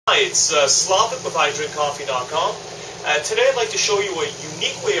Hi, it's Slawek with iDrinkCoffee.com. Today I'd like to show you a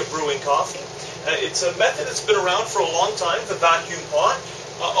unique way of brewing coffee. It's a method that's been around for a long time, the vacuum pot.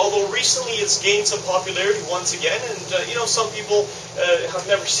 Although recently it's gained some popularity once again, and some people have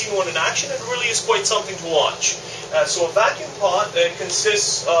never seen one in action, and it really is quite something to watch. So a vacuum pot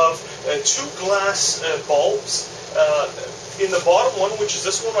consists of two glass bulbs. In the bottom one, which is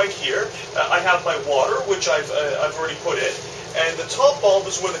this one right here, I have my water, which I've already put in, and the top bulb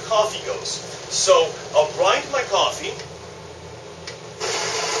is where the coffee goes. So I'll grind my coffee.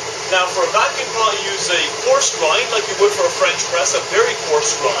 Now for a vacuum pot, you use a coarse grind like you would for a French press, a very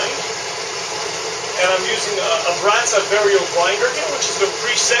coarse grind. And I'm using a Baratza Vario grinder here, which has been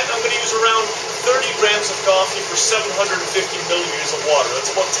preset. I'm going to use around 30 grams of coffee for 750 milliliters of water.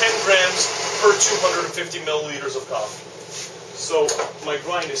 That's about 10 grams per 250 milliliters of coffee. So my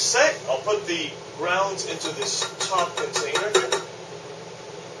grind is set. I'll put the grounds into this top container here.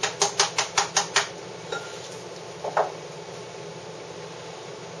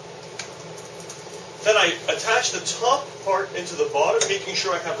 Then I attach the top part into the bottom, making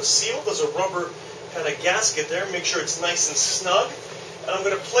sure I have a seal. There's a rubber kind of gasket there. Make sure it's nice and snug. And I'm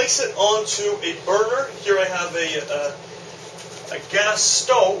going to place it onto a burner. Here I have a gas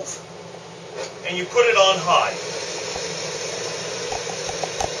stove, and you put it on high.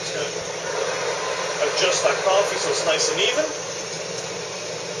 Just going to adjust that coffee so it's nice and even.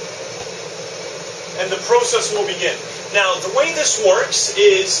 And the process will begin. Now, the way this works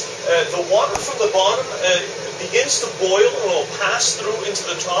is the water from the bottom begins to boil and will pass through into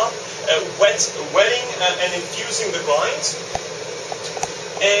the top, wetting and infusing the grinds.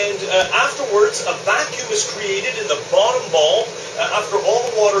 And afterwards, a vacuum is created in the bottom bulb. After all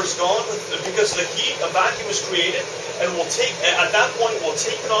the water is gone, because of the heat, a vacuum is created, and we'll take. At that point, we'll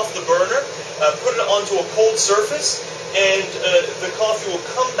take it off the burner, put it onto a cold surface, and the coffee will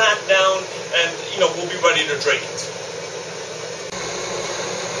come back down, and we'll be ready to drink it.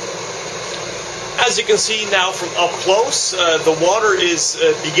 As you can see now from up close, the water is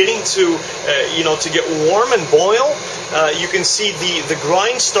beginning to get warm and boil. You can see the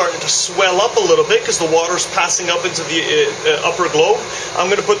grind starting to swell up a little bit because the water is passing up into the upper globe. I'm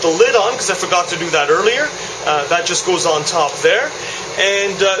going to put the lid on because I forgot to do that earlier. That just goes on top there.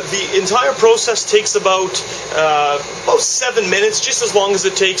 And the entire process takes about 7 minutes, just as long as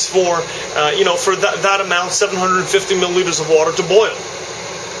it takes for that amount, 750 milliliters of water to boil.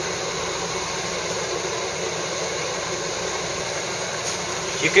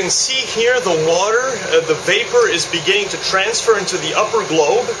 You can see here the water, the vapor is beginning to transfer into the upper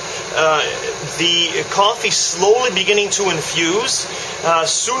globe. The coffee slowly beginning to infuse.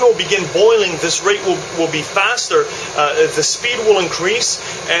 Soon it will begin boiling. This rate will be faster. The speed will increase,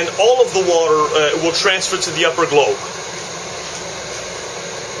 and all of the water will transfer to the upper globe.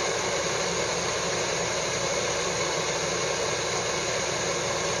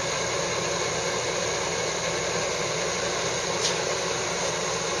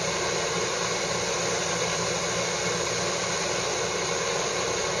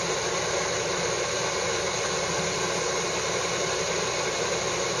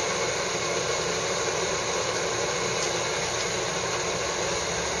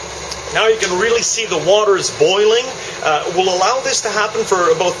 Now you can really see the water is boiling. We'll allow this to happen for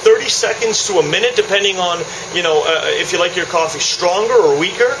about 30 seconds to a minute, depending on, if you like your coffee stronger or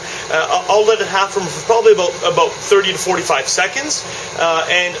weaker. I'll let it happen for probably about 30 to 45 seconds.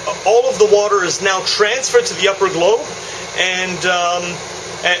 And all of the water is now transferred to the upper globe. And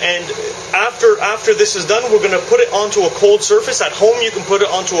after this is done, we're going to put it onto a cold surface. At home, you can put it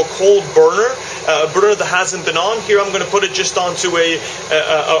onto a cold burner, a burner that hasn't been on. Here, I'm going to put it just onto a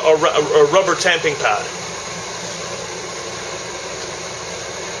rubber tamping pad.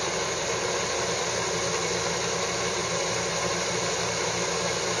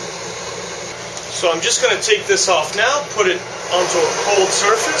 So I'm just going to take this off now, put it onto a cold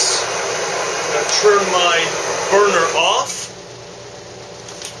surface. I'm going to turn my burner off.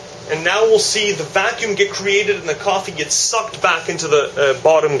 And now we'll see the vacuum get created and the coffee gets sucked back into the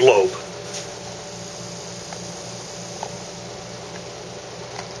bottom globe.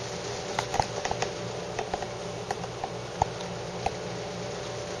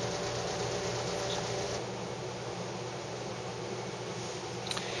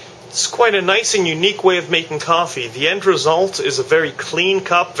 It's quite quite a nice and unique way of making coffee. The end result is a very clean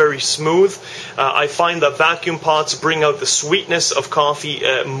cup, very smooth. I find that vacuum pots bring out the sweetness of coffee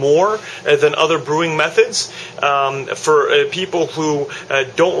more than other brewing methods. For people who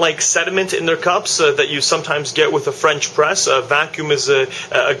don't like sediment in their cups that you sometimes get with a French press, vacuum is a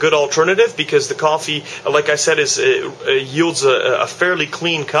good alternative because the coffee, like I said, yields a fairly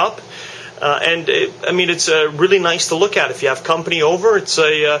clean cup. It's really nice to look at. If you have company over, it's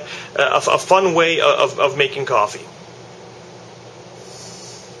a fun way of making coffee.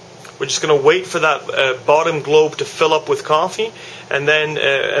 We're just going to wait for that bottom globe to fill up with coffee, and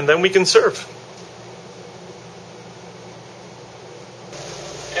then we can serve.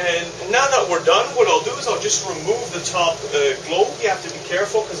 And now that we're done, what I'll do is I'll just remove the top globe. You have to be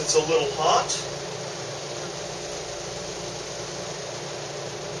careful because it's a little hot.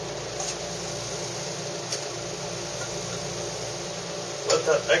 Let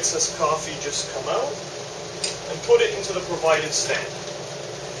that excess coffee just come out and put it into the provided stand.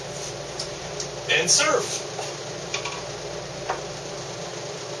 And serve.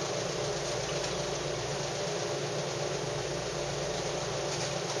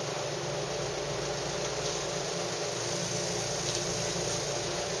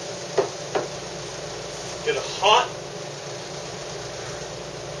 Get a hot,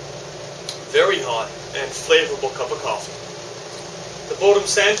 very hot, and flavorful cup of coffee. The Bodum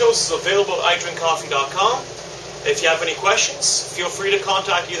Santos is available at idrinkcoffee.com. If you have any questions, feel free to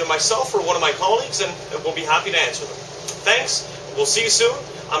contact either myself or one of my colleagues, and we'll be happy to answer them. Thanks. We'll see you soon.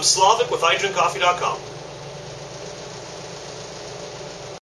 I'm Slawek with idrinkcoffee.com.